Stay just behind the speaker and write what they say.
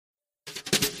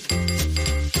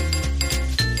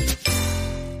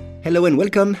Hello and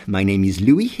welcome, my name is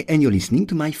Louis and you're listening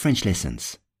to my French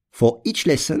lessons. For each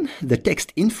lesson, the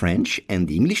text in French and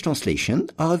the English translation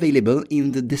are available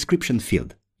in the description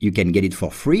field. You can get it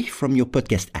for free from your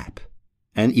podcast app.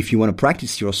 And if you want to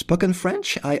practice your spoken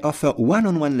French, I offer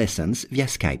one-on-one lessons via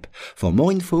Skype. For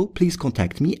more info, please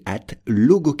contact me at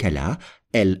logokala,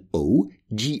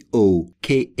 LOGOKALA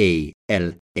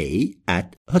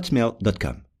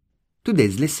 @hotmail.com.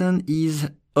 Today's lesson is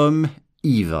homme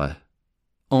ivre.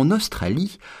 En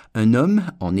Australie, un homme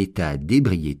en état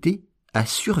d'ébriété a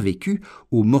survécu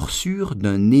aux morsures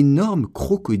d'un énorme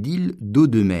crocodile d'eau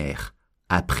de mer,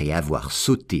 après avoir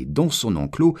sauté dans son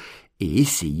enclos et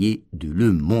essayé de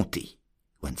le monter.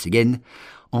 Once again,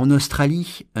 en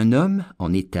Australie, un homme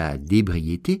en état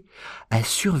d'ébriété a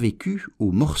survécu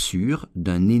aux morsures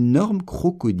d'un énorme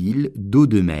crocodile d'eau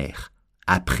de mer,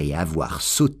 après avoir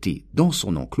sauté dans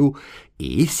son enclos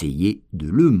et essayé de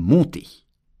le monter.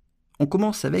 On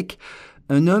commence avec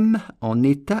un homme en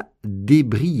état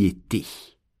d'ébriété.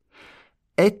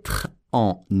 Être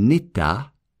en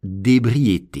état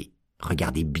d'ébriété.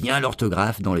 Regardez bien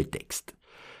l'orthographe dans le texte.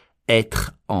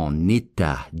 Être en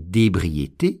état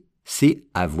d'ébriété, c'est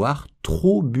avoir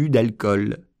trop bu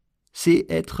d'alcool. C'est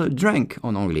être drunk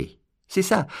en anglais. C'est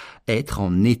ça, être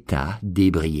en état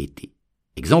d'ébriété.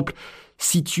 Exemple,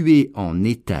 si tu es en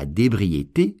état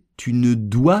d'ébriété, tu ne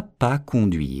dois pas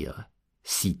conduire.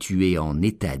 Si tu es en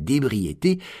état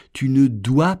d'ébriété, tu ne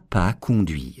dois pas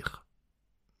conduire.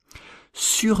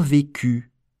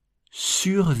 Survécu,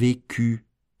 survécu,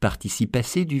 participe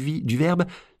passé du verbe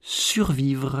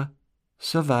survivre,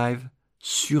 survive,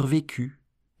 survécu.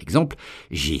 Exemple,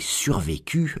 j'ai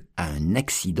survécu à un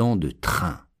accident de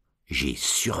train. J'ai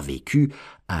survécu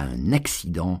à un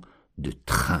accident de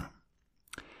train.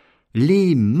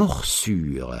 Les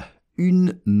morsures.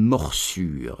 Une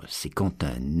morsure, c'est quand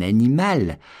un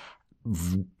animal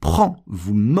vous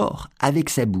mord avec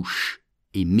sa bouche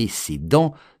et met ses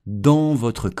dents dans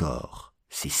votre corps.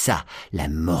 C'est ça, la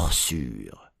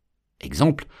morsure.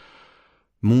 Exemple,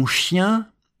 mon chien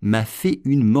m'a fait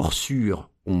une morsure.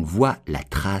 On voit la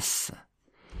trace.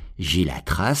 J'ai la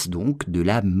trace donc de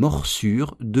la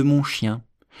morsure de mon chien.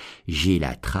 J'ai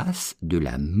la trace de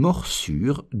la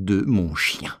morsure de mon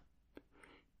chien.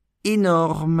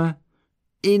 Énorme,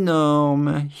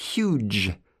 énorme,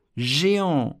 huge,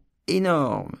 géant,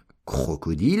 énorme,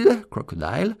 crocodile,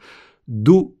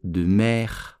 d'eau de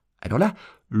mer. Alors là,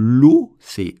 l'eau,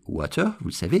 c'est water, vous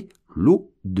le savez,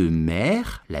 l'eau de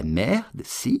mer, la mer, the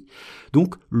sea.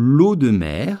 Donc, l'eau de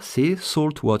mer, c'est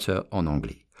salt water en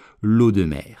anglais. L'eau de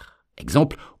mer.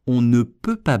 Exemple, on ne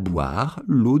peut pas boire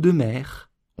l'eau de mer.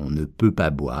 On ne peut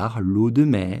pas boire l'eau de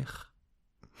mer.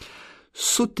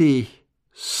 Sauter,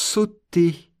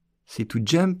 sauter, c'est to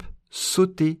jump,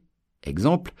 sauter.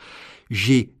 Exemple,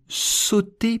 j'ai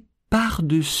sauté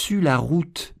par-dessus la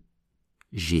route.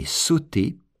 J'ai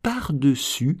sauté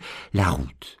par-dessus la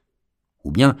route.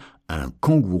 Ou bien, un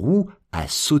kangourou a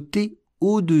sauté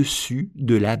au-dessus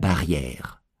de la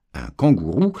barrière. Un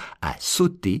kangourou a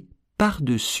sauté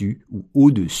par-dessus ou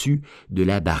au-dessus de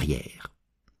la barrière.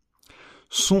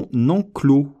 Son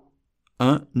enclos,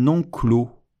 un enclos,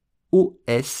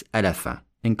 OS à la fin,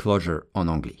 enclosure en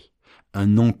anglais,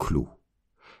 un enclos.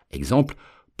 Exemple,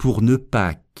 pour ne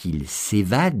pas qu'il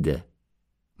s'évade,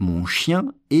 mon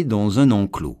chien est dans un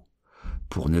enclos.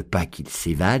 Pour ne pas qu'il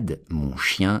s'évade, mon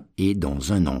chien est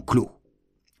dans un enclos.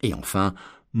 Et enfin,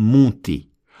 monter.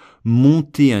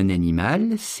 Monter un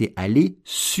animal, c'est aller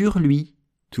sur lui.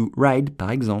 To ride,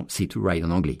 par exemple, c'est to ride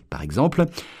en anglais. Par exemple,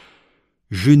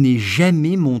 je n'ai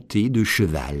jamais monté de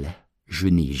cheval. Je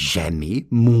n'ai jamais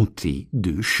monté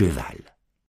de cheval.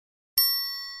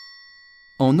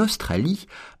 En Australie,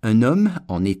 un homme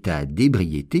en état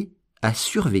d'ébriété a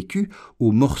survécu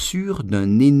aux morsures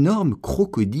d'un énorme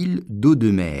crocodile d'eau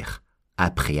de mer,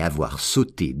 après avoir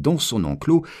sauté dans son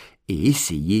enclos et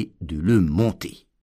essayé de le monter.